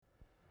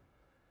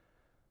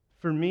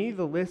For me,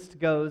 the list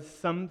goes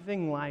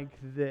something like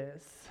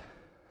this: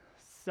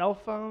 cell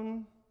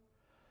phone,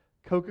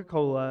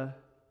 Coca-Cola,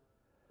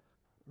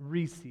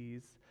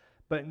 Reese's,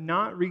 but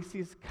not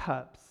Reese's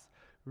Cups,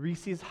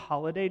 Reese's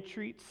holiday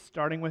treats,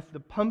 starting with the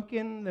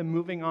pumpkin, then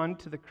moving on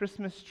to the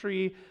Christmas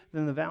tree,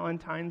 then the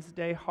Valentine's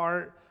Day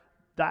heart.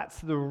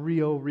 That's the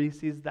real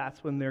Reese's.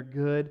 That's when they're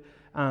good.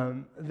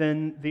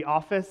 Then The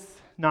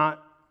Office,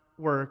 not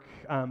work,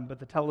 but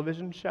the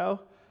television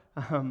show.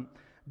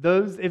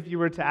 Those, if you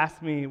were to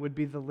ask me, would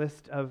be the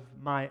list of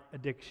my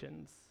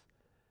addictions.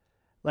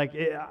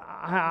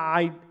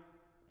 I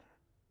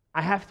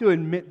have to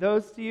admit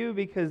those to you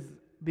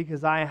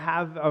because I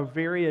have a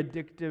very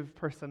addictive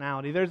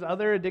personality. There's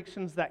other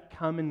addictions that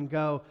come and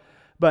go,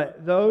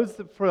 but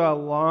those for a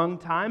long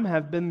time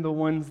have been the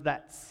ones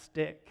that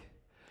stick.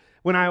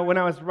 When I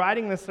was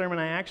writing this sermon,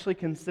 I actually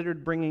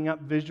considered bringing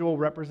up visual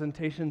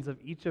representations of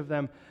each of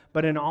them,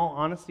 but in all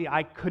honesty,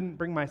 I couldn't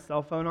bring my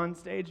cell phone on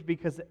stage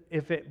because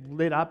if it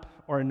lit up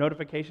or a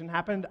notification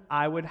happened,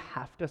 I would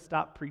have to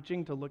stop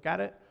preaching to look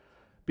at it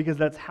because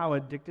that's how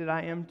addicted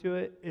I am to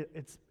it.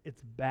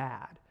 It's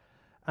bad.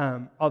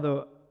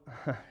 Although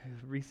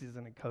Reese's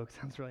and a Coke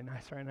sounds really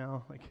nice right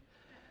now.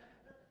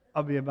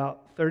 I'll be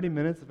about 30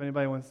 minutes if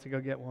anybody wants to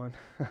go get one.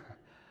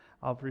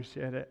 I'll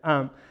appreciate it.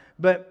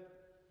 But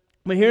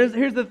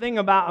here's the thing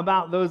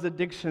about those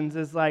addictions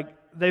is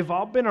they've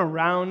all been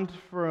around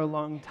for a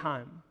long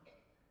time.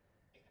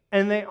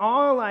 And they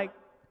all,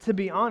 to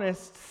be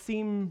honest,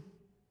 seem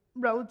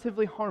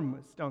relatively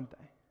harmless, don't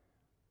they?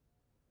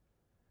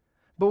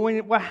 But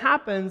what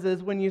happens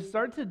is when you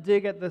start to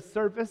dig at the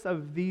surface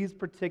of these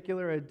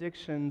particular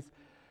addictions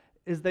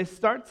is they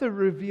start to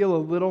reveal a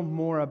little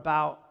more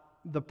about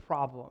the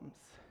problems.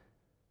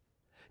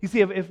 You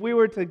see, if we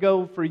were to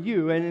go for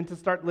you and to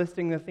start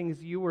listing the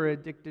things you were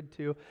addicted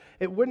to,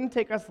 it wouldn't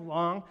take us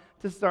long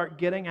to start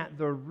getting at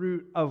the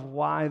root of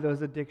why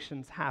those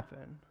addictions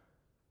happen.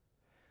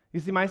 You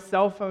see, my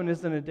cell phone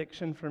is an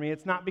addiction for me.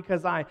 It's not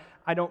because I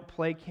don't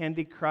play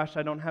Candy Crush.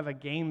 I don't have a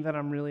game that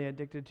I'm really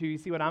addicted to. You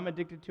see, what I'm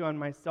addicted to on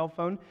my cell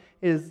phone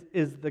is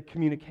the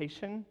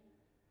communication,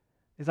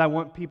 is I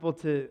want people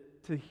to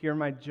hear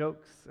my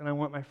jokes, and I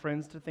want my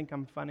friends to think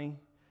I'm funny.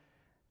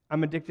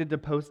 I'm addicted to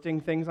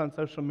posting things on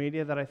social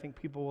media that I think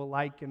people will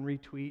like and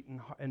retweet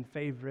and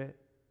favorite.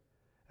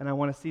 And I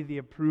want to see the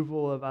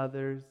approval of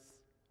others.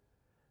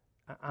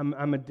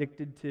 I'm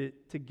addicted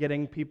to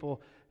getting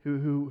people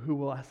who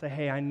will say,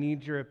 hey, I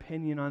need your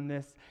opinion on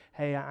this.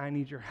 Hey, I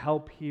need your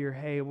help here.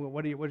 Hey,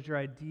 what is your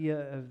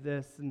idea of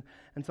this?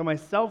 And so my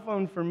cell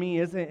phone for me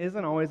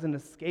isn't always an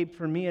escape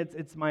for me.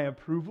 It's my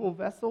approval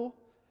vessel.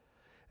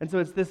 And so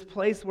it's this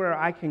place where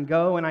I can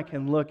go and I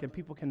can look and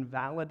people can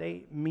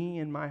validate me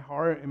and my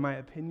heart and my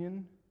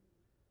opinion.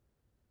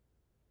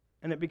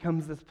 And it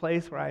becomes this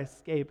place where I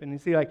escape. And you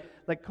see,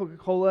 like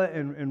Coca-Cola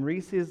and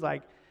Reese's,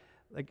 like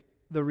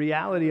the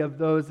reality of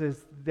those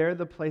is they're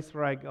the place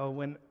where I go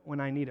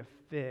when I need a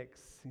fix.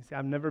 You see,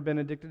 I've never been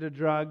addicted to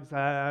drugs.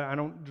 I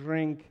don't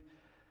drink.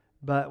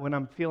 But when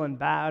I'm feeling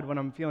bad, when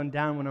I'm feeling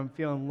down, when I'm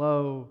feeling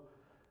low,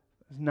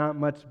 it's not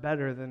much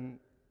better than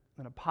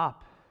a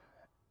pop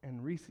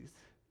and Reese's.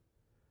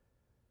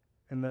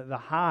 And the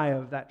high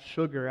of that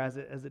sugar as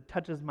it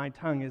touches my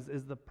tongue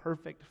is the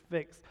perfect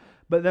fix.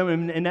 But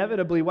then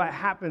inevitably what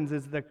happens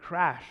is the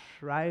crash,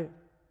 right?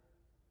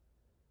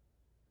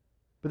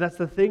 But that's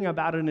the thing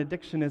about an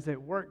addiction is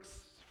it works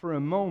for a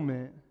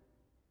moment,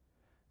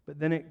 but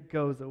then it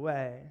goes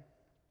away.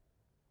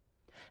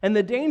 And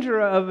the danger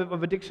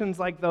of addictions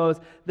like those,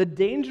 the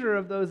danger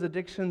of those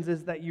addictions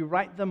is that you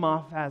write them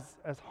off as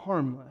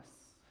harmless.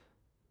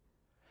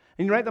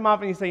 And you write them off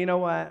and you say, you know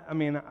what,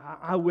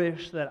 I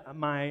wish that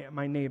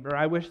my neighbor,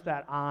 I wish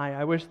that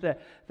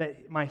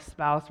my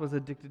spouse was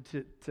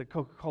addicted to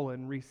Coca-Cola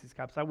and Reese's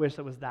Cups. I wish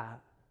it was that.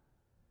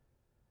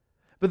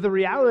 But the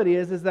reality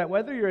is that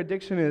whether your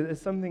addiction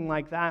is something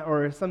like that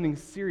or something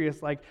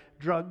serious like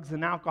drugs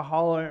and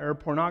alcohol or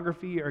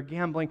pornography or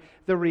gambling,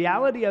 the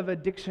reality of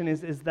addiction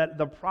is that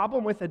the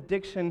problem with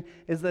addiction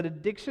is that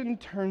addiction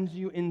turns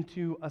you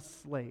into a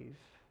slave.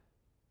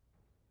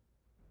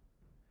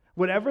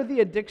 Whatever the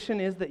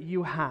addiction is that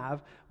you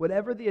have,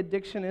 whatever the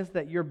addiction is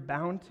that you're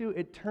bound to,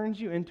 it turns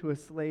you into a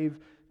slave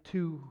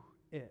to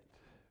it.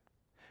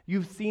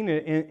 You've seen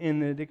it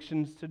in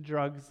addictions to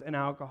drugs and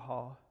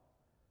alcohol.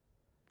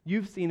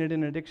 You've seen it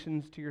in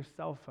addictions to your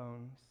cell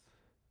phones.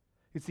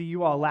 You see,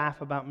 you all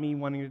laugh about me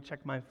wanting to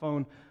check my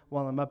phone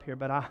while I'm up here,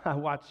 but I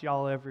watch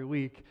y'all every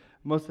week.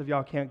 Most of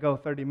y'all can't go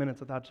 30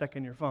 minutes without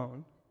checking your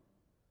phone.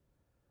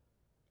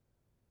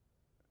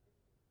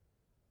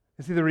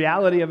 You see, the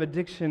reality of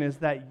addiction is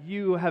that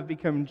you have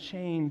become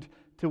chained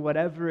to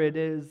whatever it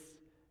is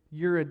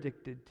you're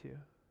addicted to.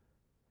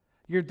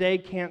 Your day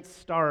can't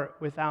start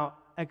without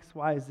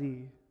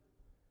XYZ.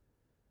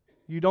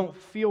 You don't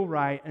feel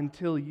right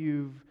until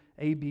you've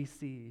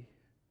ABC.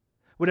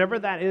 Whatever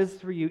that is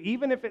for you,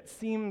 even if it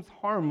seems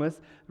harmless,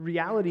 the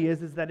reality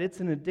is that it's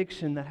an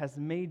addiction that has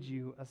made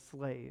you a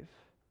slave.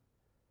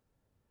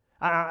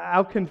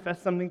 I'll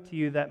confess something to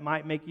you that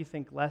might make you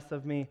think less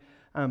of me.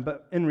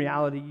 But in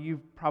reality,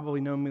 you've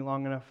probably known me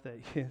long enough that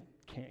you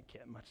can't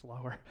get much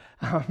lower.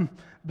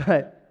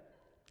 But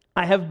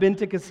I have been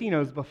to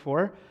casinos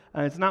before.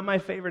 It's not my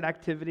favorite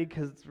activity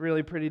because it's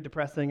really pretty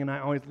depressing and I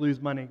always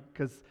lose money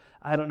because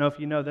I don't know if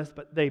you know this,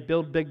 but they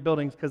build big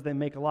buildings because they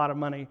make a lot of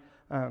money,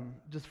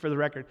 just for the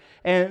record.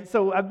 And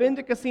so I've been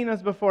to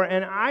casinos before,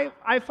 and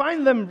I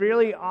find them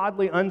really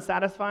oddly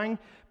unsatisfying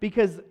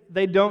because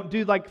they don't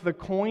do like the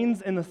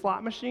coins in the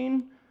slot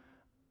machine,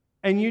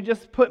 and you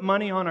just put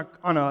money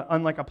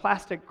on like a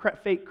plastic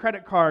fake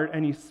credit card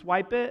and you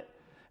swipe it.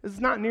 It's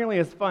not nearly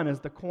as fun as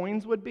the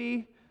coins would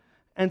be,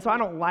 and so I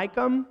don't like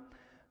them.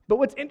 But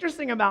what's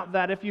interesting about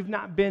that, if you've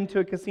not been to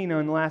a casino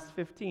in the last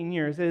 15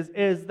 years,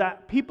 is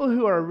that people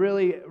who are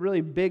really, really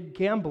big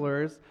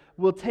gamblers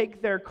will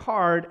take their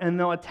card and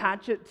they'll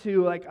attach it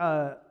to like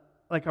a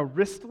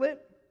wristlet.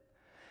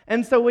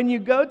 And so when you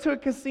go to a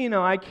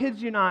casino, I kid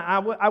you not,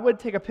 I would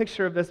take a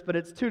picture of this, but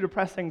it's too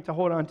depressing to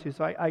hold on to,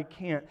 so I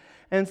can't.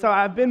 And so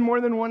I've been more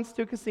than once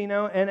to a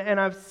casino, and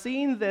I've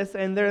seen this,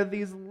 and there are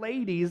these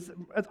ladies,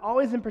 it's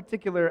always in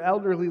particular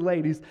elderly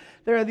ladies,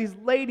 there are these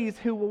ladies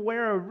who will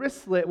wear a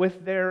wristlet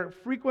with their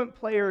frequent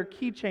player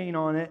keychain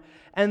on it,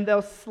 and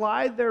they'll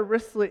slide their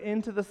wristlet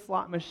into the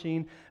slot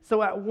machine.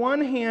 So at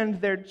one hand,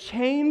 they're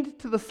chained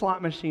to the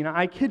slot machine.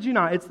 I kid you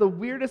not, it's the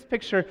weirdest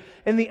picture.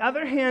 In the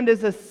other hand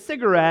is a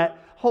cigarette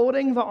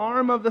holding the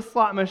arm of the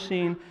slot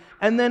machine,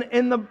 and then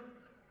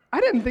I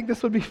didn't think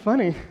this would be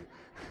funny.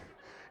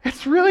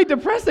 It's really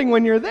depressing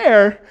when you're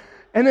there,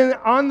 and then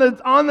on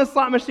the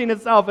slot machine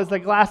itself is a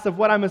glass of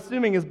what I'm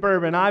assuming is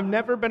bourbon. I've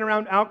never been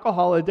around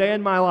alcohol a day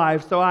in my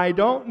life, so I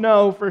don't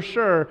know for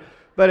sure,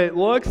 but it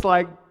looks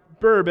like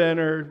bourbon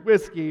or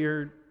whiskey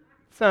or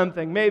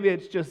something. Maybe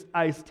it's just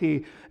iced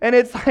tea. And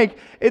it's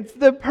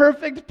the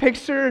perfect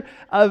picture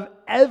of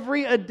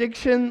every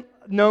addiction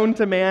known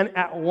to man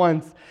at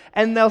once.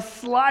 And they'll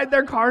slide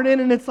their card in,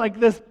 and it's like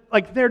this,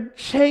 like they're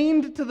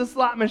chained to the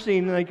slot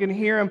machine, and I can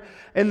hear them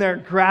in their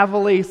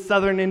gravelly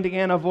Southern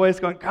Indiana voice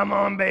going, "Come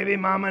on, baby,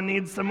 mama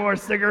needs some more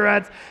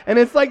cigarettes." And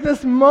it's like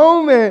this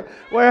moment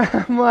where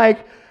I'm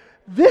like,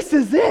 this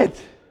is it.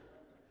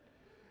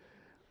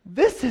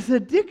 This is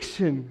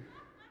addiction.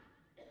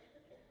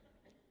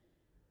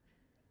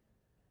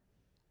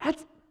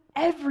 That's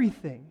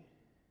everything.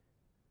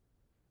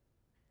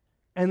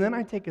 And then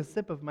I take a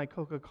sip of my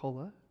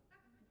Coca-Cola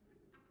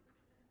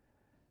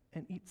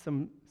and eat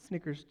some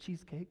Snickers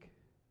cheesecake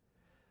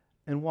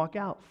and walk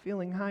out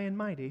feeling high and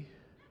mighty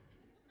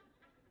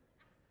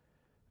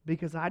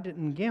because I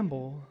didn't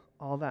gamble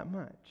all that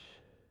much.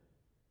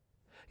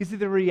 You see,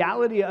 the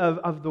reality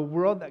of the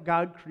world that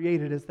God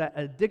created is that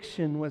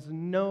addiction was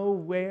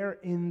nowhere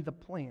in the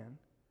plan.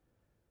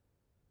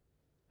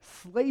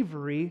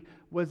 Slavery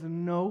was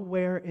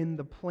nowhere in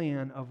the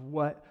plan of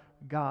what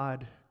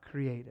God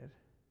created.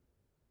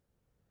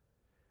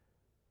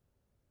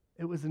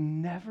 It was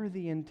never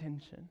the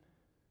intention.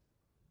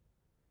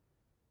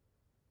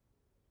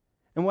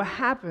 And what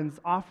happens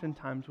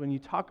oftentimes when you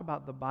talk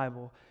about the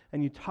Bible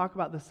and you talk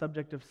about the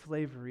subject of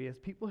slavery is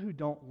people who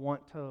don't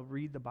want to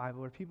read the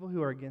Bible or people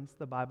who are against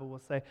the Bible will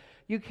say,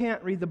 you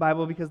can't read the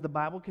Bible because the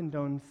Bible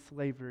condones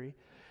slavery.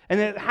 And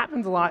it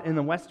happens a lot in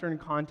the Western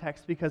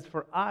context because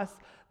for us,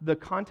 the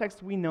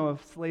context we know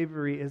of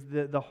slavery is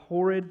the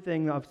horrid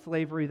thing of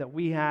slavery that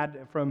we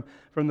had from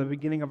the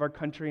beginning of our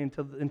country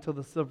until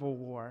the Civil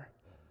War.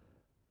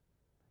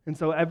 And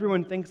so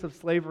everyone thinks of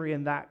slavery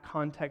in that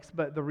context,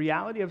 but the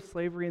reality of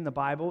slavery in the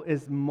Bible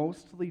is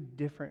mostly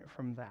different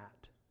from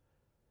that.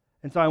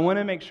 And so I want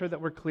to make sure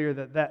that we're clear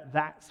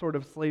that sort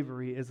of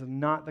slavery is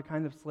not the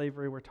kind of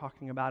slavery we're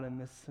talking about in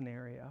this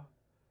scenario.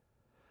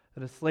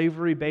 That a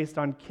slavery based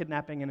on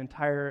kidnapping an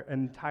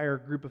entire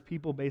group of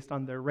people based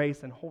on their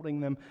race and holding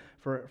them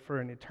for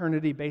an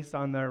eternity based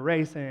on their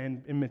race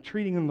and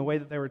treating them the way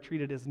that they were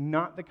treated is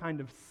not the kind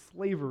of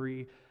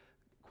slavery,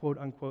 quote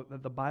unquote,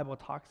 that the Bible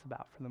talks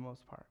about for the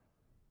most part.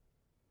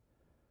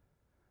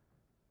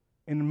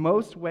 In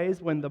most ways,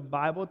 when the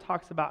Bible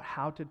talks about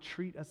how to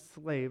treat a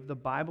slave, the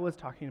Bible is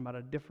talking about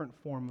a different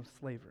form of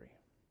slavery.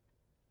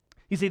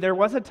 You see, there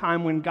was a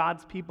time when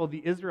God's people,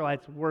 the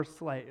Israelites, were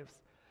slaves.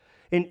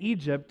 In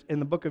Egypt, in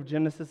the book of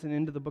Genesis and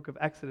into the book of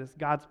Exodus,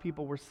 God's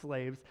people were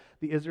slaves.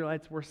 The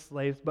Israelites were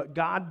slaves, but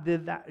God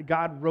did that.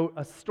 God wrote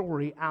a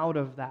story out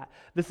of that.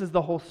 This is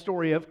the whole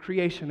story of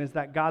creation, is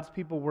that God's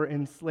people were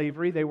in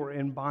slavery, they were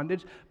in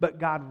bondage, but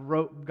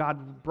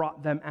God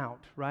brought them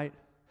out, right?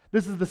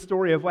 This is the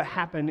story of what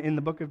happened in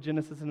the book of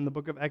Genesis and in the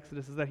book of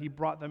Exodus, is that He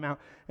brought them out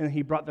and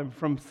He brought them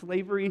from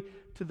slavery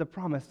to the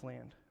promised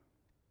land.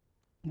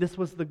 This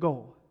was the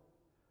goal.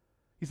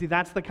 You see,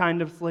 that's the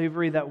kind of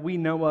slavery that we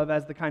know of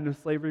as the kind of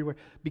slavery where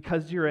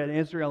because you're an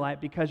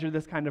Israelite, because you're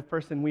this kind of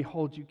person, we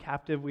hold you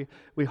captive,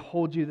 we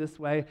hold you this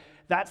way.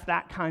 That's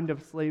that kind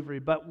of slavery.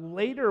 But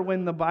later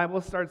when the Bible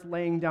starts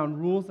laying down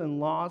rules and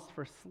laws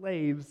for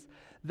slaves,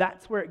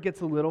 that's where it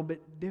gets a little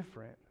bit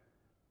different.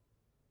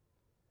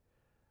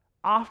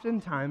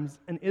 Oftentimes,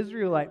 an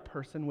Israelite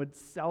person would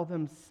sell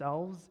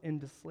themselves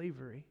into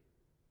slavery.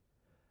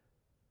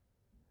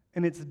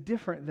 And it's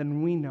different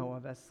than we know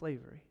of as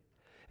slavery.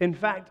 In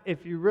fact,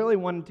 if you really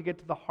wanted to get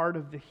to the heart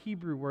of the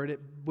Hebrew word,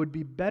 it would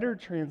be better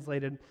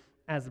translated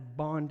as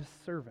bond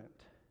servant.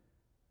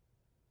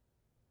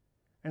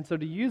 And so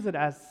to use it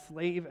as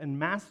slave and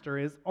master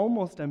is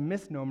almost a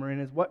misnomer and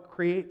is what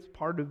creates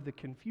part of the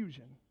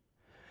confusion.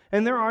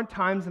 And there are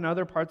times in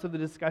other parts of the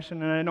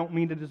discussion, and I don't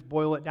mean to just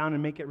boil it down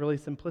and make it really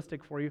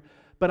simplistic for you,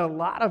 but a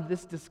lot of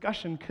this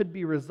discussion could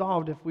be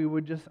resolved if we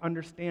would just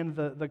understand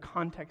the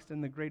context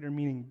and the greater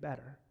meaning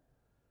better.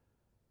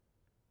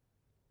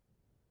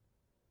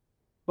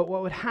 But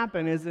what would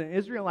happen is an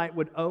Israelite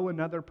would owe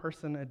another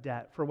person a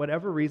debt. For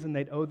whatever reason,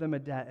 they'd owe them a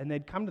debt, and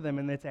they'd come to them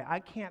and they'd say,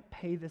 I can't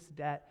pay this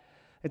debt.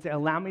 They'd say,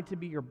 allow me to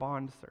be your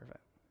bond servant.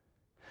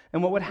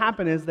 And what would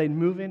happen is they'd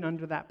move in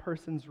under that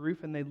person's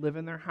roof and they'd live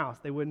in their house.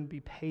 They wouldn't be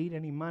paid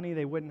any money.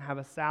 They wouldn't have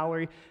a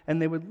salary.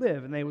 And they would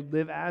live. And they would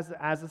live as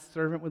a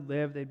servant would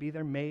live. They'd be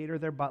their maid or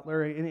their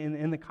butler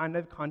in the kind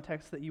of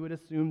context that you would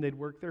assume. They'd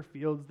work their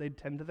fields. They'd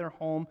tend to their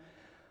home.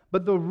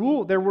 But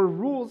there were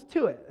rules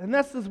to it. And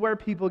this is where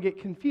people get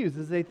confused,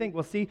 is they think,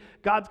 well, see,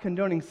 God's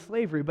condoning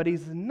slavery, but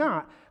he's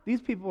not.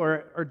 These people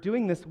are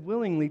doing this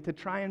willingly to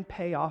try and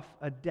pay off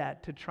a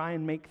debt, to try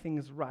and make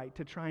things right,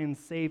 to try and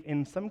save,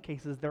 in some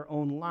cases, their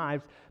own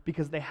lives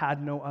because they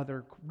had no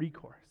other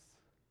recourse.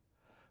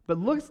 But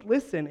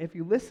listen, if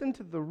you listen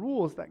to the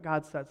rules that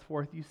God sets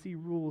forth, you see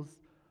rules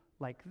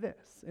like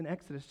this. In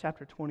Exodus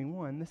chapter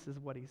 21, this is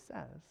what he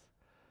says.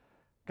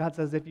 God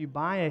says, if you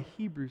buy a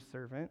Hebrew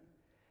servant,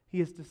 he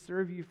is to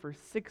serve you for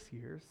 6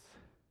 years,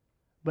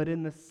 but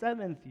in the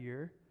 7th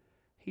year,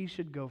 he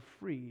should go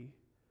free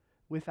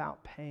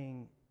without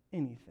paying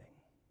anything.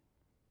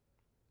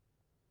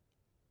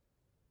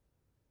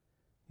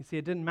 You see,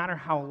 it didn't matter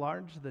how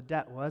large the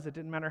debt was. It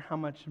didn't matter how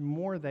much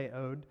more they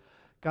owed.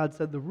 God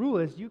said the rule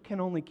is you can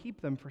only keep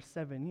them for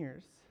 7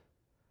 years.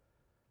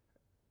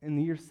 In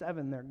the year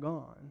 7, they're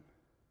gone.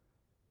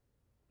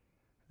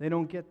 You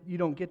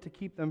don't get to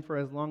keep them for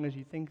as long as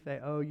you think they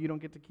owe. You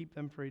don't get to keep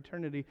them for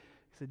eternity.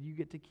 He said you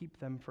get to keep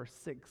them for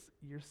 6.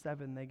 Year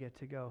 7, they get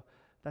to go.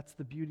 That's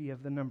the beauty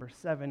of the number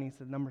 7. He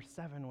said number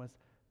 7 was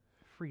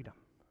freedom.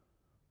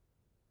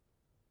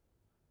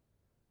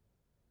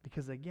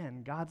 Because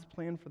again, God's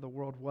plan for the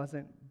world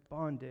wasn't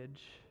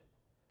bondage,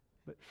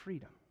 but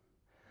freedom.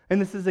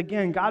 And this is,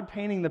 again, God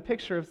painting the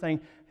picture of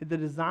saying the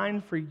design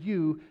for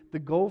you, the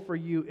goal for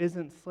you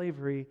isn't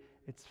slavery,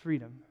 it's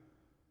freedom.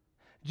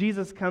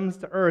 Jesus comes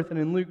to earth, and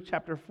in Luke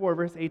chapter 4,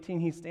 verse 18,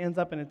 he stands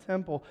up in a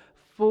temple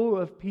full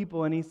of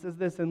people, and he says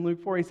this in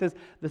Luke 4, he says,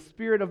 the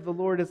Spirit of the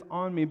Lord is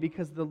on me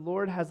because the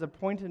Lord has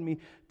appointed me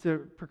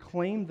to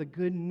proclaim the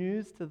good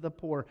news to the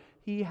poor.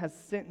 He has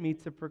sent me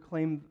to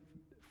proclaim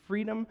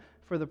freedom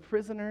for the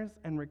prisoners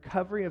and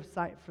recovery of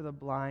sight for the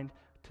blind,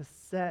 to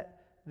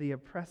set the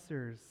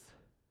oppressors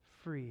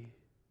free.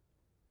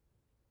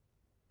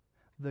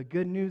 The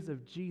good news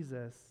of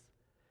Jesus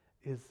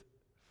is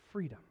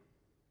freedom.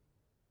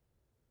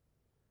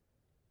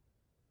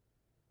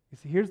 You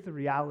see, here's the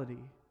reality.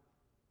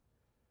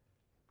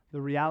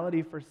 The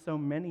reality for so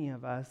many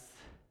of us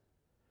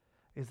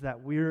is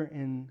that we're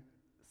in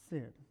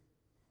sin.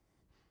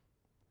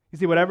 You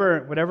see,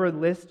 whatever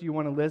list you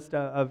want to list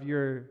of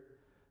your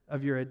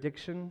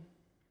addiction,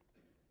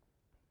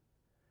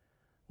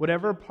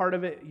 whatever part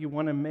of it you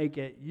want to make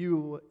it,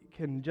 you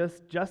can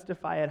just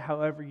justify it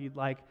however you'd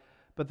like.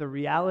 But the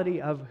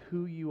reality of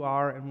who you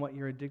are and what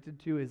you're addicted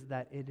to is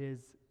that it is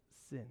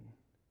sin.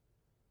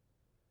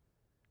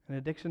 An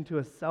addiction to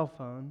a cell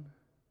phone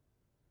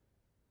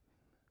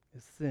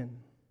is sin.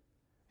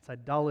 It's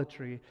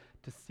idolatry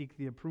to seek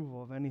the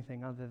approval of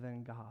anything other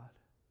than God.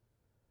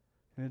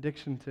 An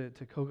addiction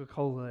to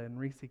Coca-Cola and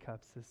Reese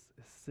cups is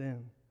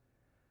sin.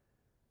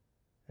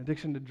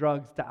 Addiction to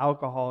drugs, to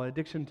alcohol,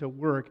 addiction to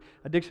work,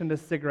 addiction to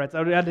cigarettes,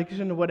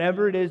 addiction to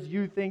whatever it is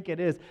you think it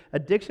is.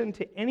 Addiction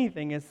to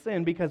anything is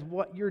sin because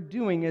what you're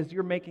doing is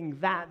you're making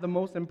that the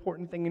most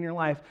important thing in your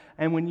life.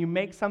 And when you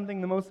make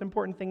something the most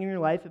important thing in your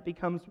life, it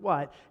becomes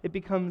what? It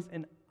becomes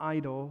an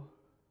idol.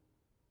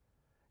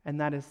 And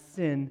that is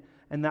sin,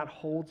 and that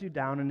holds you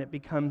down, and it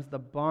becomes the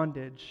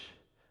bondage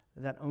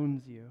that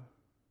owns you.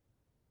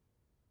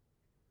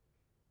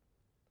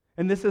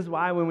 And this is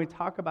why when we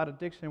talk about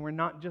addiction, we're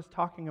not just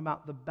talking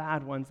about the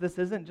bad ones. This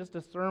isn't just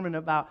a sermon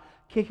about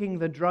kicking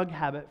the drug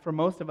habit for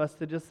most of us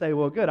to just say,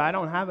 well, good, I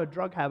don't have a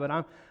drug habit.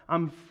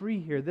 I'm free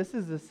here. This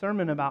is a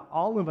sermon about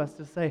all of us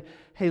to say,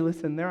 hey,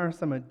 listen, there are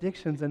some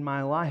addictions in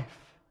my life.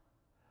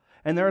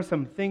 And there are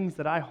some things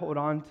that I hold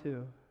on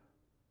to.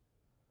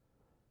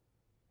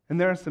 And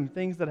there are some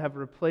things that have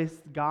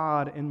replaced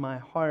God in my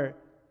heart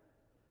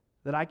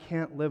that I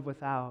can't live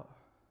without.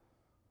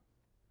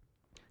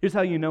 Here's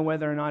how you know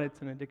whether or not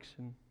it's an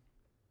addiction.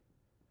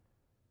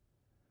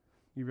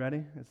 You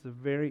ready? It's a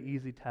very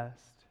easy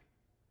test.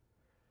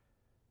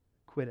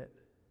 Quit it.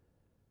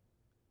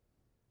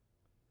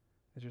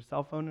 Is your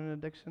cell phone an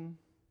addiction?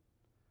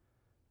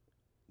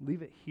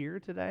 Leave it here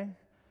today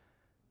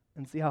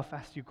and see how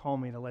fast you call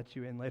me to let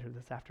you in later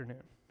this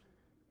afternoon.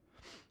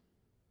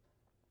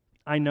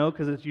 I know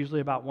because it's usually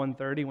about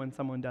 1:30 when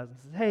someone does and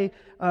says, hey,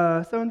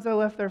 so-and-so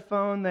left their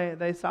phone.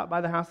 They stopped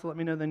by the house to let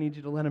me know they need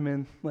you to let them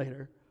in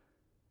later.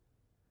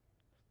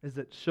 Is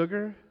it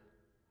sugar?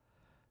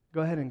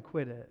 Go ahead and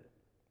quit it.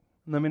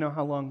 And let me know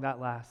how long that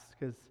lasts,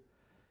 because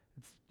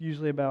it's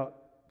usually about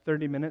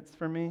 30 minutes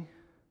for me.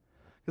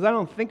 Because I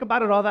don't think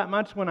about it all that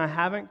much when I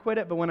haven't quit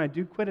it, but when I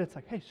do quit it, it's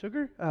like, hey,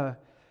 sugar,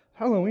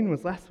 Halloween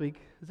was last week.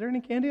 Is there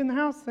any candy in the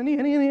house?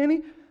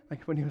 Any?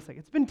 Like when he was like,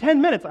 it's been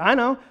 10 minutes. I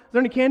know. Is there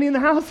any candy in the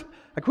house?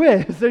 I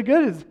quit. Is it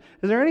good? Is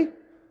there any?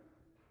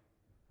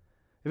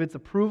 If it's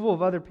approval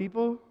of other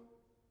people,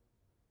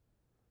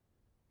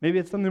 maybe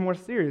it's something more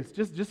serious.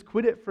 Just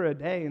quit it for a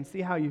day and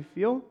see how you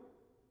feel.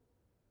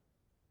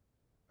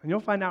 And you'll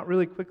find out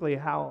really quickly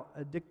how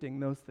addicting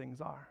those things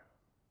are.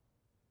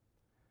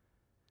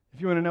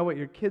 If you want to know what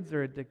your kids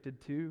are addicted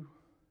to,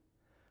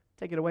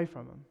 take it away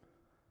from them.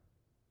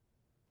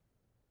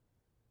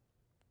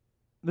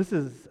 This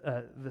is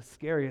the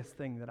scariest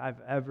thing that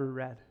I've ever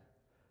read.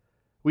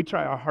 We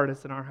try our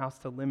hardest in our house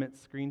to limit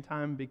screen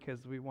time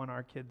because we want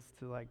our kids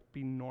to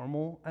be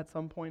normal at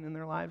some point in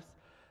their lives.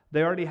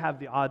 They already have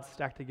the odds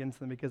stacked against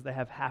them because they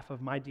have half of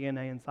my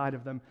DNA inside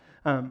of them.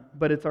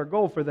 But it's our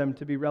goal for them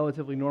to be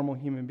relatively normal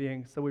human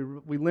beings. So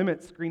we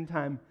limit screen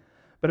time.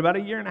 But about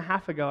a year and a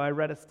half ago, I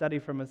read a study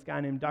from this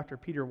guy named Dr.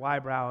 Peter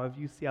Wybrow of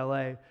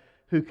UCLA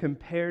who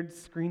compared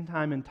screen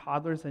time in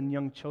toddlers and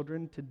young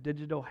children to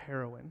digital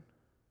heroin.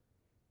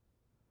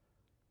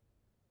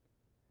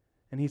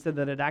 And he said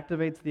that it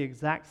activates the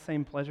exact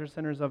same pleasure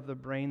centers of the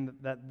brain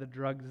that the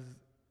drugs,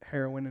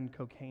 heroin and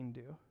cocaine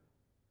do.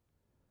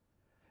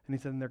 And he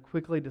said they're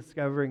quickly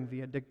discovering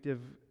the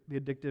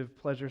addictive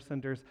pleasure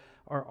centers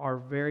are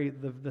very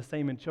the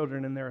same in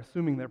children, and they're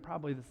assuming they're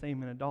probably the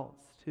same in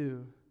adults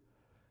too.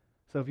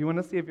 So if you want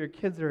to see if your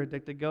kids are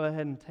addicted, go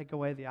ahead and take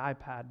away the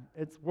iPad.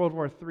 It's World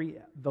War III,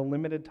 the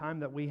limited time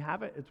that we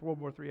have it. It's World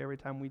War III every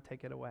time we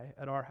take it away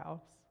at our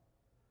house.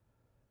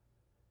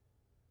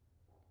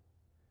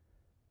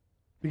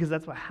 Because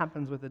that's what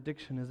happens with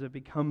addiction, is it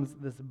becomes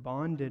this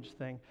bondage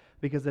thing.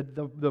 Because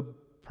the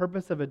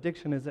purpose of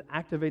addiction is it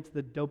activates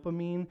the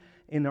dopamine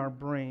in our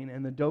brain.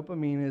 And the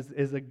dopamine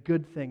is a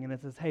good thing. And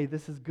it says, hey,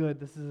 this is good,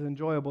 this is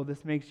enjoyable,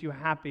 this makes you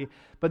happy.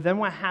 But then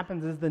what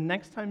happens is the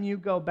next time you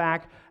go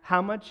back,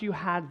 how much you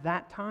had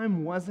that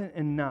time wasn't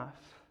enough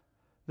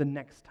the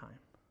next time.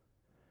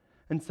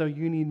 And so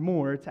you need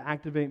more to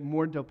activate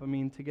more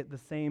dopamine to get the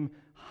same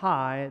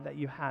high that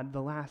you had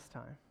the last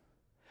time.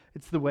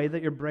 It's the way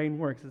that your brain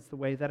works. It's the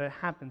way that it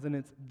happens. And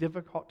it's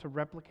difficult to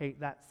replicate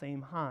that same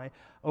high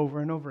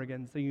over and over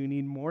again. So you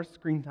need more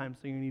screen time.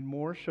 So you need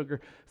more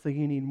sugar. So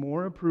you need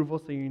more approval.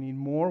 So you need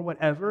more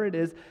whatever it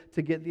is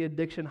to get the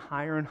addiction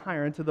higher and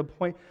higher, and to the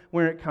point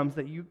where it comes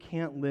that you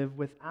can't live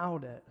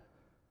without it.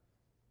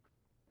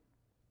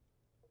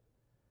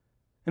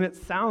 And it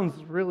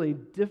sounds really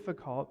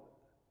difficult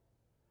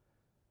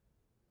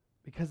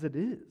because it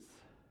is.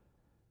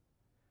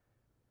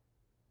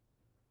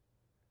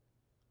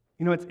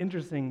 You know, it's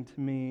interesting to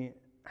me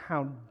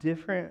how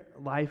different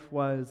life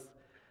was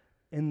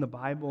in the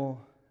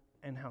Bible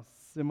and how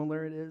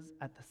similar it is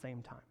at the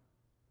same time.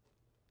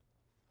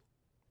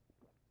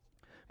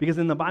 Because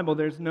in the Bible,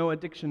 there's no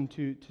addiction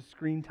to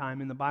screen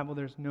time. In the Bible,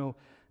 there's no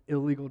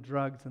illegal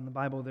drugs. In the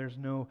Bible, there's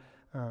no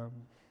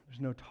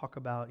talk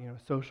about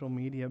social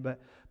media. But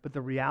the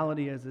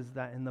reality is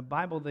that in the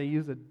Bible, they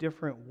use a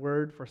different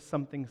word for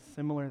something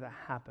similar that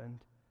happened.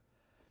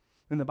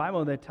 In the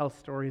Bible, they tell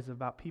stories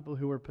about people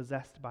who were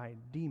possessed by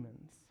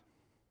demons.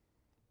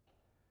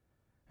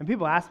 And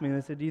people ask me,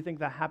 they say, do you think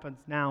that happens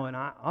now? And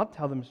I'll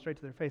tell them straight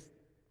to their face,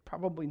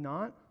 probably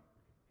not.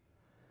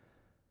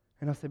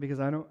 And I'll say, because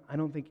I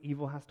don't think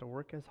evil has to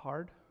work as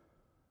hard.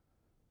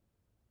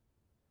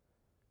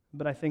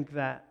 But I think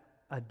that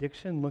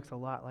addiction looks a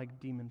lot like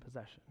demon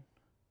possession.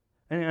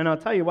 And I'll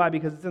tell you why,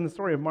 because it's in the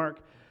story of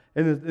Mark,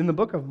 in the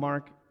book of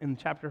Mark, in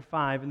chapter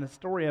 5, in the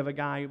story of a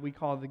guy we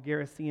call the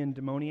Gerasene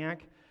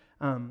demoniac.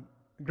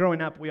 Growing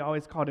up, we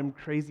always called him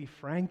Crazy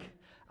Frank.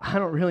 I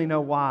don't really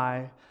know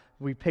why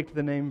we picked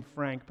the name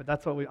Frank, but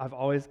that's what I've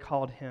always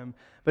called him.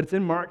 But it's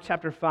in Mark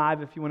chapter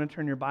 5, if you want to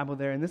turn your Bible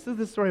there. And this is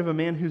the story of a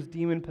man who's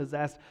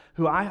demon-possessed,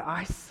 who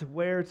I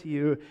swear to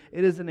you,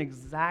 it is an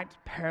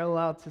exact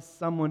parallel to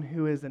someone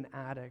who is an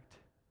addict.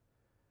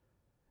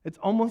 It's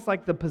almost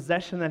like the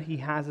possession that he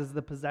has is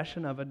the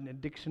possession of an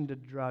addiction to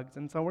drugs.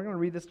 And so we're going to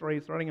read this story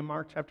starting in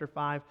Mark chapter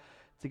 5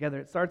 together.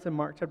 It starts in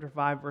Mark chapter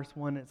 5, verse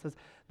 1. It says,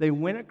 they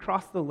went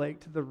across the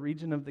lake to the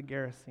region of the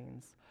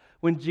Gerasenes.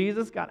 When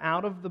Jesus got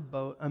out of the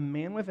boat, a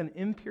man with an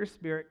impure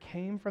spirit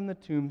came from the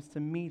tombs to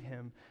meet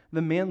him.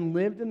 The man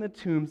lived in the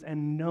tombs,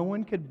 and no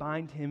one could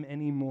bind him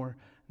anymore,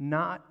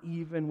 not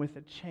even with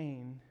a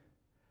chain.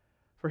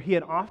 For he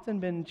had often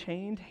been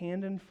chained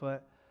hand and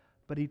foot,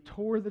 but he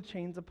tore the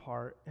chains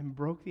apart and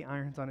broke the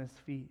irons on his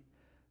feet.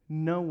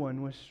 No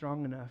one was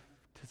strong enough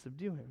to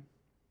subdue him.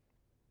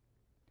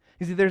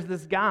 You see, there's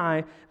this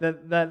guy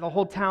that the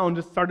whole town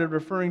just started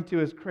referring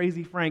to as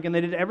Crazy Frank, and they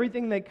did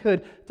everything they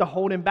could to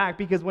hold him back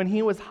because when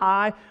he was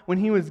high, when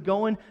he was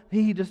going,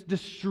 he just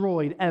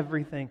destroyed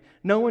everything.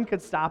 No one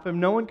could stop him.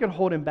 No one could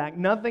hold him back.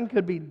 Nothing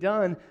could be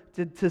done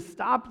to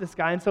stop this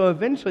guy. And so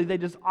eventually they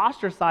just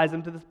ostracized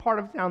him to this part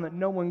of town that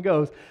no one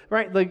goes,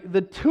 right? Like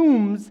the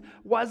tombs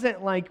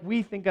wasn't like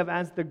we think of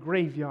as the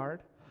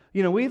graveyard.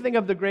 You know, we think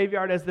of the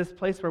graveyard as this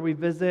place where we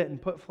visit and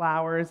put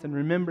flowers and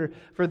remember.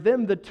 For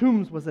them, the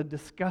tombs was a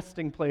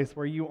disgusting place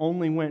where you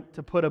only went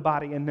to put a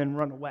body and then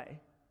run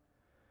away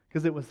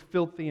because it was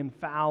filthy and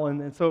foul,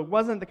 and so it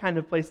wasn't the kind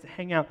of place to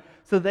hang out.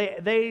 So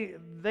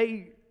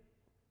they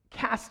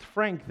cast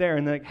Frank there,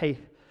 and they're like, hey,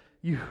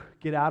 you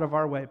get out of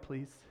our way,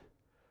 please.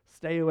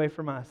 Stay away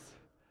from us.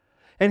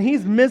 And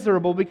he's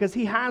miserable because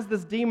he has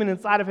this demon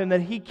inside of him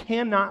that he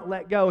cannot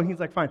let go. And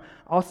he's like, fine,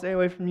 I'll stay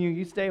away from you.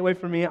 You stay away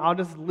from me. I'll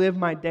just live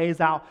my days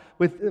out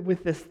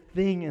with this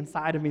thing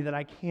inside of me that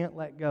I can't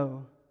let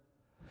go.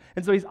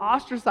 And so he's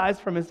ostracized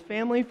from his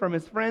family, from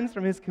his friends,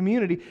 from his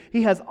community.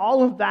 He has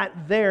all of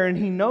that there, and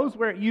he knows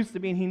where it used to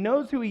be, and he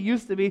knows who he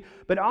used to be,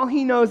 but all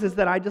he knows is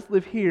that I just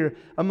live here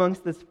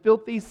amongst this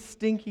filthy,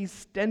 stinky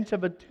stench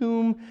of a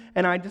tomb,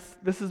 and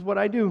this is what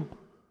I do.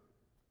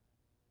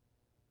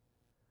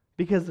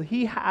 Because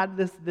he had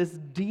this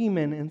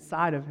demon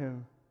inside of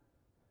him.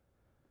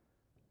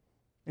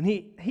 And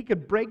he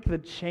could break the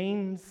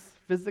chains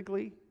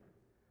physically.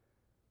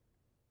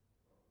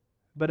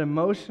 But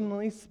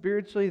emotionally,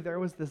 spiritually, there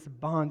was this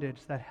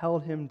bondage that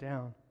held him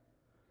down.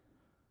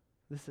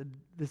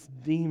 This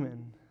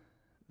demon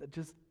that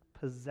just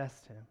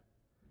possessed him.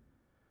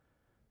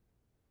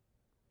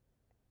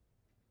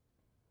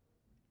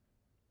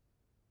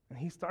 And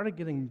he started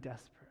getting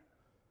desperate.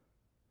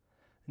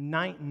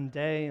 Night and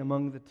day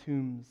among the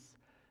tombs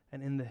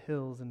and in the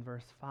hills, in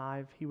verse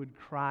 5, he would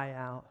cry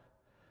out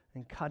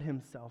and cut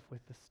himself with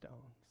the stones.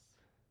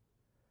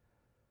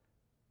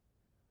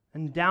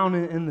 And down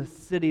in the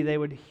city, they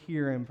would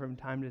hear him from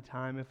time to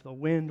time. If the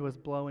wind was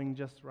blowing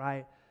just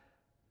right,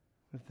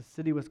 if the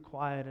city was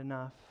quiet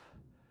enough,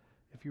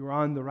 if you were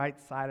on the right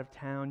side of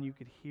town, you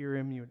could hear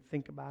him, you would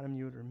think about him,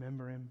 you would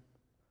remember him.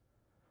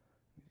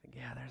 You think,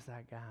 yeah, there's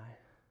that guy.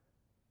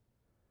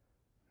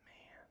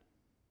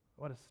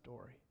 What a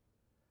story.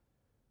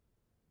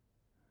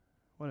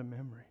 What a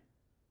memory.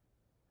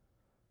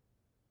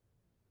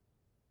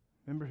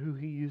 Remember who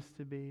he used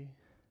to be.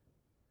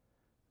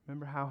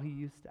 Remember how he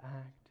used to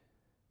act.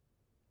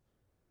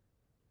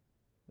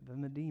 But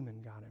then the demon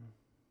got him.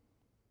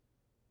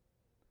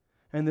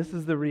 And this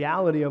is the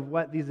reality of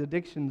what these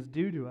addictions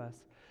do to us.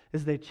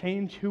 Is they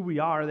change who we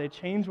are, they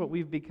change what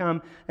we've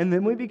become, and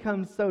then we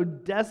become so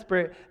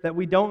desperate that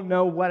we don't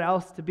know what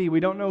else to be. We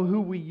don't know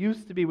who we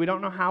used to be. We don't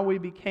know how we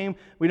became.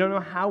 We don't know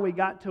how we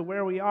got to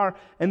where we are.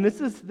 And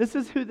this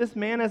is who this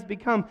man has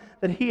become,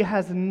 that he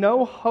has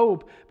no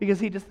hope because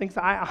he just thinks,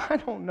 I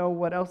don't know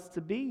what else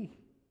to be.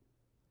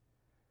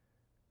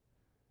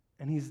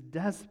 And he's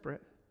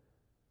desperate.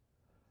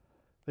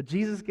 But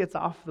Jesus gets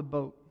off the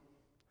boat.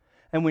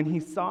 And when he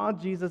saw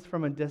Jesus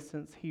from a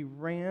distance, he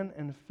ran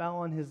and fell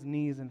on his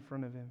knees in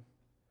front of him.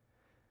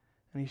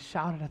 And he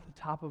shouted at the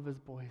top of his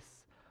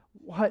voice,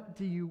 "What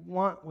do you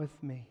want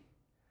with me?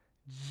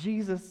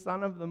 Jesus,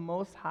 Son of the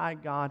Most High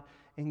God,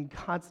 in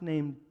God's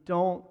name,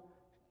 don't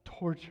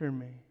torture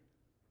me."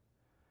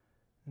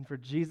 And for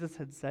Jesus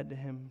had said to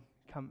him,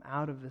 "Come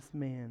out of this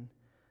man,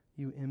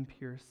 you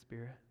impure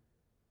spirit."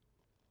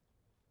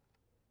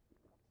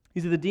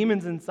 You see, the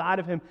demons inside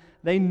of him,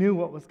 they knew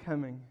what was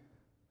coming.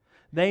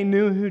 They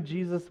knew who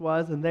Jesus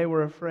was, and they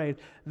were afraid.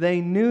 They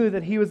knew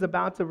that he was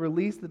about to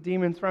release the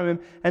demons from him,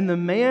 and the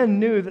man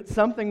knew that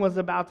something was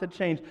about to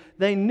change.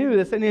 They knew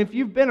this, and if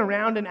you've been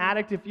around an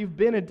addict, if you've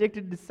been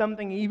addicted to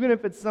something, even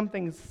if it's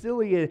something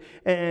silly,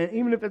 and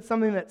even if it's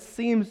something that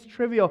seems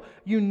trivial,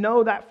 you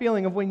know that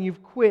feeling of when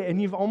you've quit,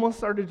 and you've almost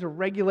started to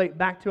regulate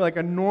back to like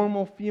a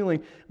normal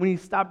feeling, when you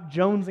stop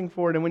jonesing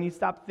for it, and when you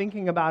stop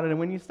thinking about it, and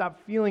when you stop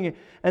feeling it,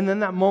 and then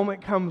that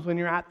moment comes when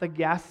you're at the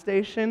gas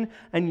station,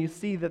 and you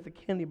see that the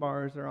candy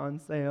bars are on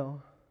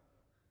sale.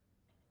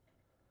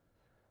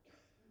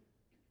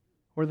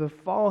 Or the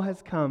fall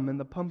has come and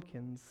the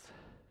pumpkins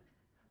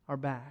are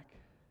back.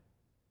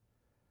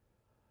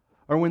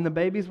 Or when the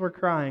babies were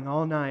crying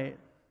all night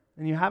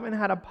and you haven't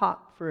had a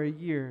pop for a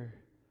year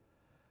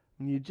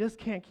and you just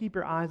can't keep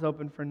your eyes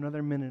open for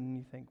another minute and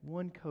you think,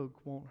 one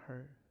Coke won't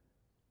hurt.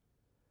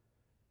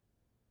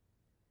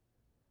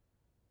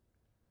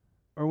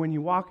 Or when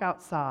you walk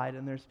outside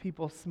and there's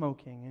people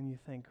smoking and you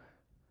think,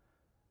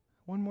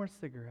 one more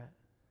cigarette.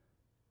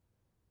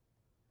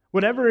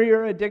 Whatever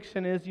your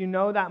addiction is, you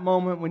know that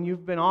moment when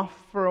you've been off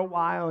for a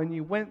while and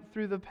you went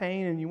through the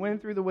pain and you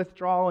went through the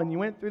withdrawal and you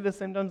went through the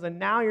symptoms and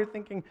now you're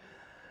thinking,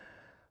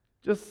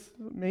 just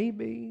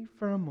maybe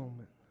for a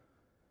moment.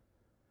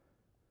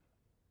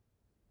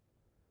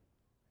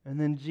 And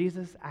then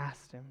Jesus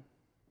asked him,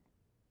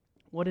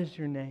 "What is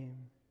your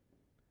name?"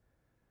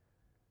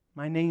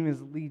 "My name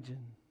is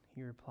Legion,"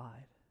 he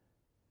replied,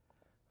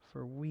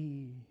 "for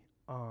we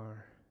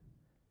are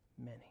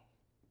many."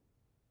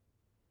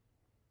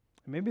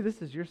 Maybe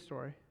this is your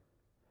story.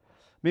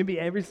 Maybe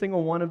every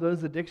single one of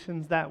those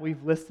addictions that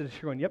we've listed,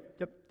 you're going, yep.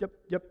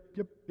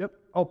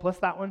 Oh, plus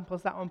that one,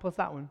 plus that one, plus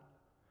that one.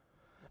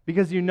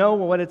 Because you know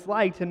what it's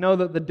like to know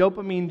that the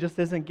dopamine just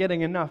isn't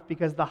getting enough,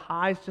 because the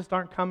highs just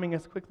aren't coming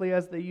as quickly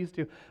as they used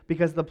to,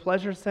 because the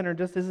pleasure center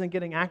just isn't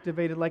getting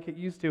activated like it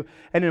used to.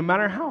 And no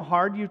matter how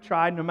hard you've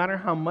tried, no matter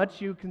how much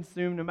you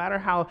consume, no matter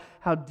how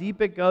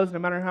deep it goes, no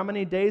matter how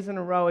many days in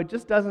a row, it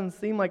just doesn't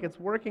seem like it's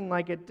working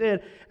like it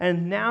did.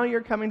 And now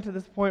you're coming to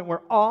this point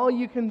where all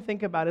you can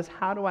think about is,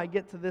 how do I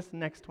get to this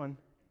next one?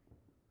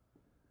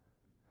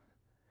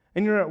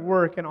 And you're at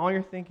work and all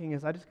you're thinking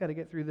is, I just got to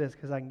get through this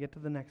because I can get to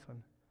the next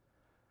one.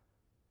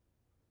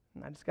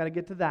 And I just got to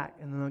get to that,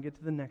 and then I'll get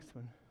to the next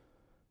one.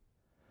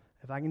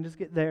 If I can just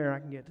get there, I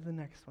can get to the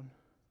next one.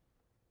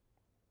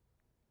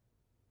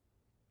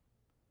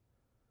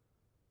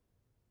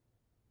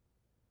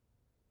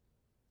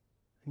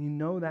 And you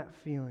know that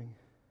feeling.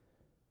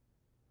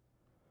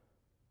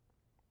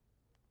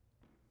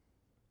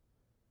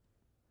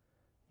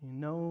 You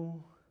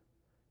know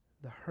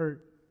the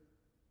hurt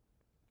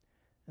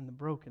and the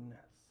brokenness.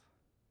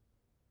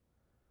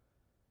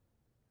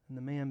 And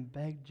the man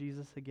begged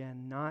Jesus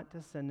again not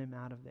to send him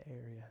out of the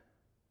area.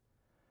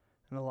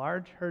 And a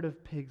large herd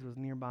of pigs was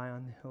nearby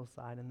on the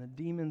hillside, and the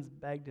demons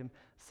begged him,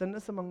 "Send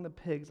us among the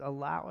pigs,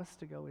 allow us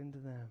to go into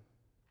them."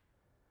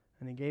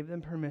 And he gave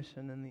them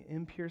permission, and the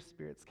impure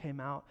spirits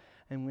came out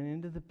and went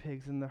into the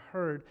pigs, and the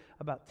herd,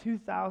 about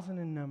 2,000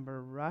 in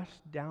number,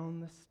 rushed down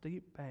the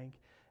steep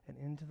bank and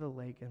into the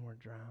lake and were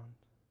drowned.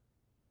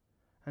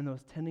 And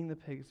those tending the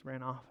pigs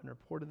ran off and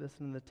reported this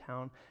into the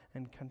town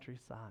and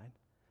countryside.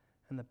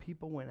 And the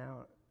people went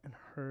out and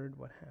heard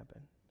what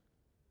happened.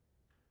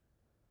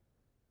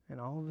 And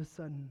all of a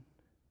sudden,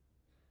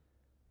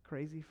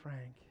 crazy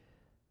Frank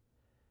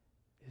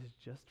is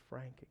just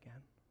Frank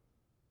again.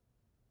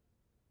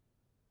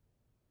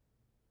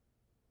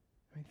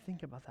 I mean,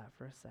 think about that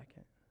for a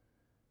second.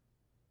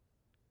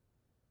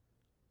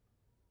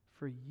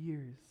 For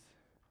years,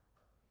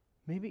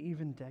 maybe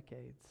even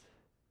decades,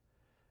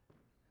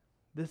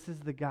 this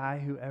is the guy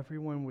who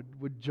everyone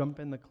would jump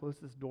in the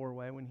closest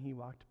doorway when he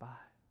walked by.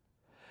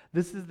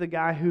 This is the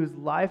guy whose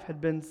life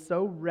had been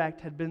so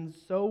wrecked, had been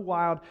so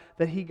wild,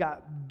 that he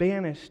got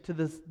banished to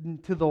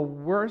the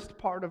worst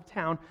part of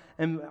town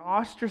and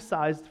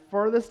ostracized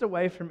furthest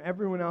away from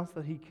everyone else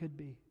that he could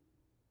be.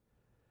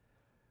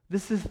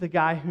 This is the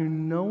guy who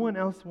no one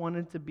else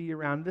wanted to be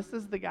around. This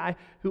is the guy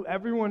who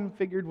everyone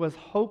figured was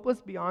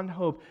hopeless beyond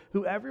hope,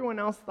 who everyone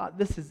else thought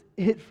this is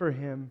it for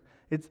him.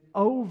 It's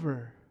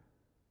over.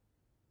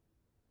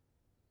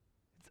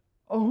 It's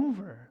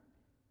over.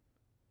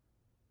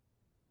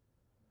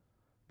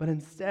 But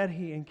instead,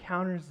 he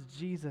encounters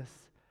Jesus,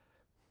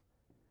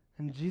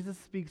 and Jesus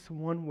speaks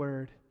one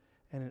word,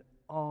 and it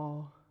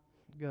all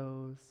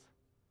goes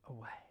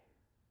away.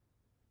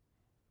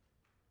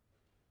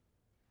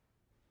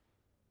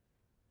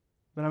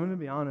 But I'm going to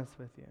be honest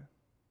with you.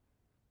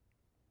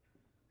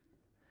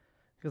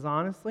 Because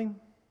honestly,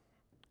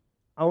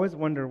 I always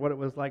wonder what it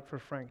was like for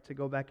Frank to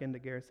go back into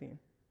Gerasene.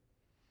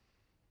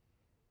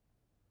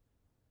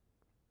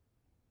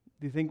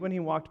 Do you think when he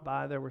walked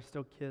by, there were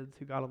still kids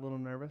who got a little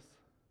nervous?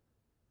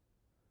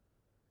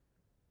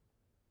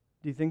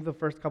 Do you think the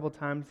first couple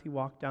times he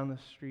walked down the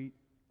street,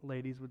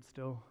 ladies would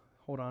still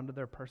hold on to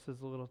their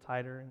purses a little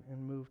tighter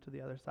and move to the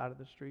other side of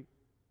the street?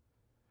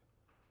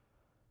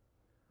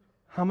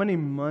 How many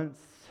months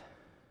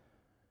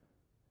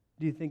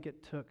do you think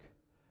it took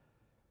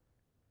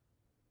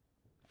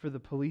for the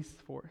police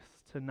force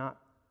to not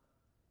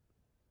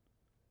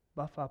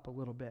buff up a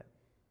little bit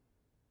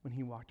when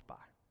he walked by?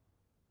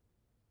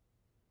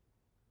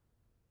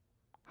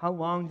 How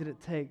long did it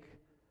take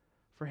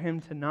for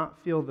him to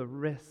not feel the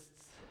wrists,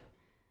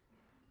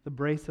 the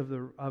brace of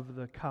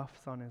the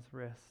cuffs on his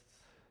wrists?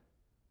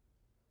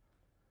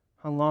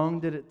 How long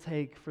did it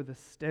take for the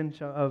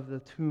stench of the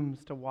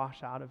tombs to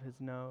wash out of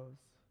his nose?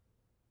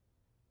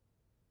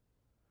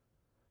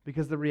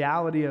 Because the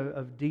reality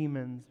of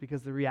demons,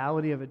 because the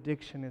reality of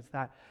addiction is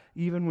that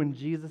even when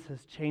Jesus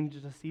has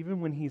changed us,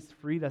 even when he's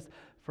freed us,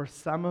 for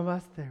some of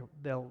us,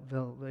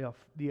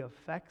 the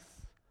effects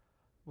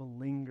will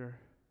linger.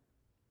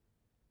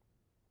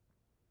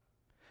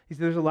 You see,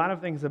 there's a lot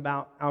of things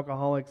about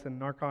Alcoholics and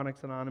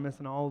Narcotics Anonymous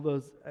and all of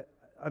those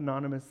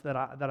Anonymous that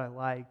I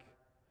like.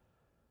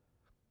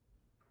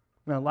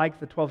 And I like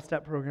the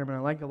 12-step program, and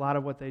I like a lot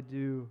of what they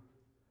do.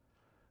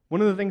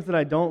 One of the things that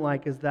I don't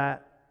like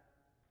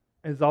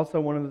is also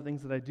one of the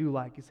things that I do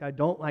like. You see, I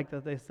don't like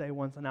that they say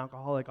once an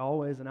alcoholic,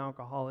 always an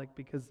alcoholic,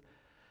 because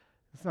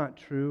it's not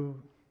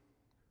true.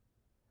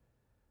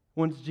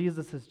 Once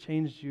Jesus has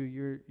changed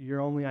you,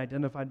 you're only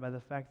identified by the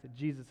fact that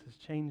Jesus has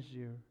changed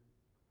you.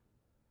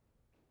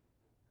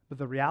 But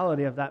the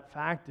reality of that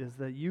fact is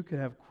that you could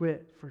have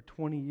quit for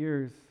 20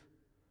 years,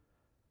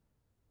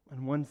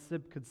 and one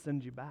sip could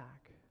send you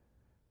back.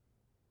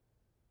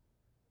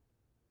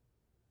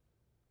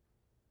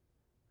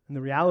 And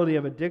the reality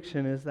of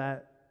addiction is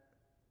that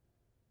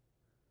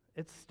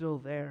it's still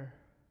there,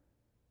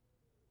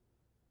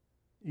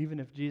 even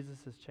if Jesus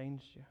has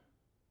changed you.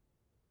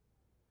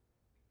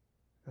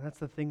 And that's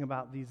the thing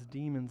about these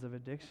demons of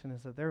addiction,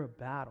 is that they're a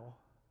battle.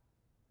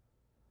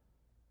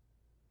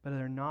 But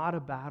they're not a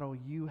battle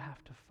you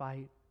have to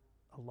fight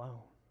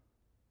alone.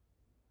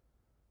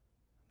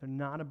 They're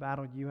not a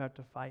battle you have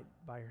to fight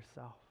by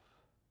yourself.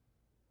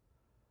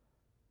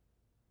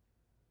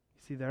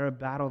 You see, they're a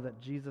battle that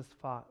Jesus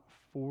fought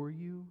for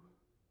you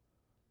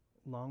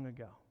long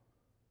ago.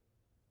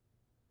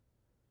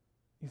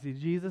 You see,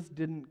 Jesus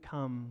didn't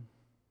come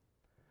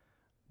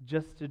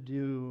just to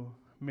do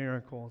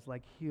miracles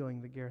like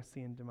healing the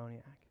Gerasene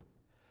demoniac.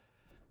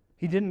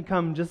 He didn't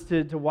come just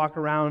to walk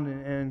around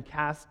and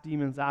cast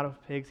demons out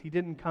of pigs. He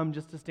didn't come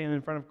just to stand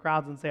in front of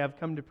crowds and say, I've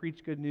come to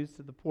preach good news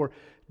to the poor.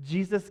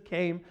 Jesus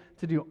came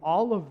to do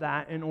all of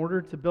that in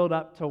order to build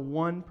up to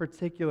one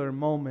particular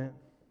moment.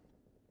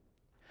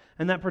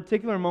 And that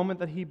particular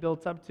moment that he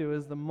built up to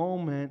is the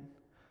moment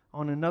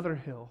on another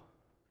hill.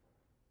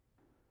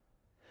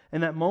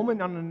 And that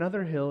moment on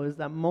another hill is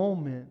that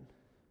moment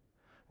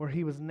where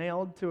he was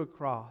nailed to a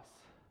cross.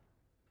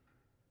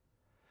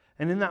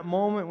 And in that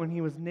moment when he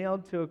was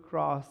nailed to a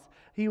cross,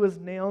 he was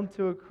nailed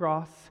to a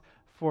cross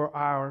for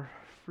our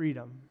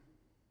freedom.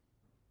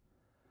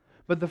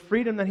 But the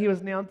freedom that he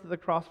was nailed to the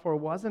cross for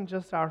wasn't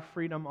just our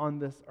freedom on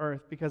this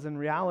earth, because in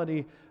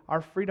reality,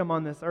 our freedom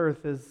on this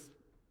earth is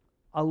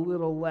a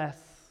little less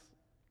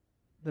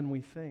than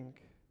we think.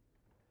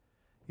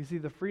 You see,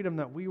 the freedom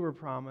that we were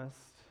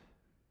promised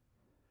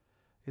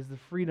is the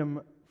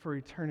freedom for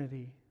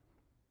eternity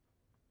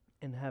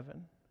in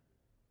heaven.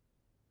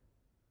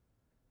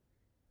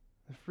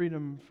 The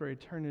freedom for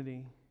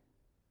eternity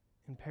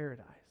in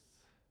paradise.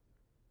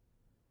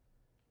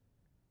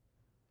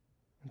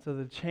 And so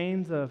the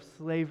chains of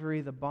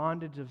slavery, the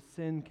bondage of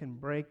sin can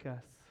break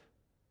us.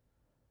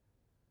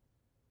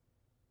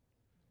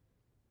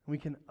 We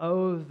can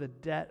owe the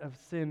debt of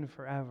sin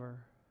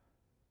forever.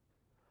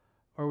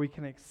 Or we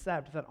can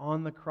accept that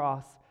on the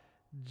cross,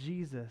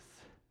 Jesus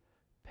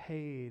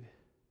paid.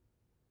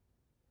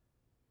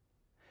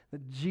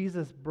 That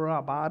Jesus'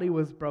 body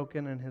was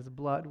broken and his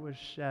blood was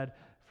shed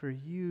for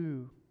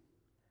you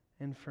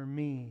and for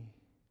me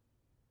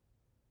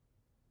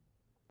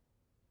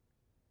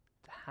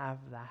to have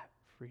that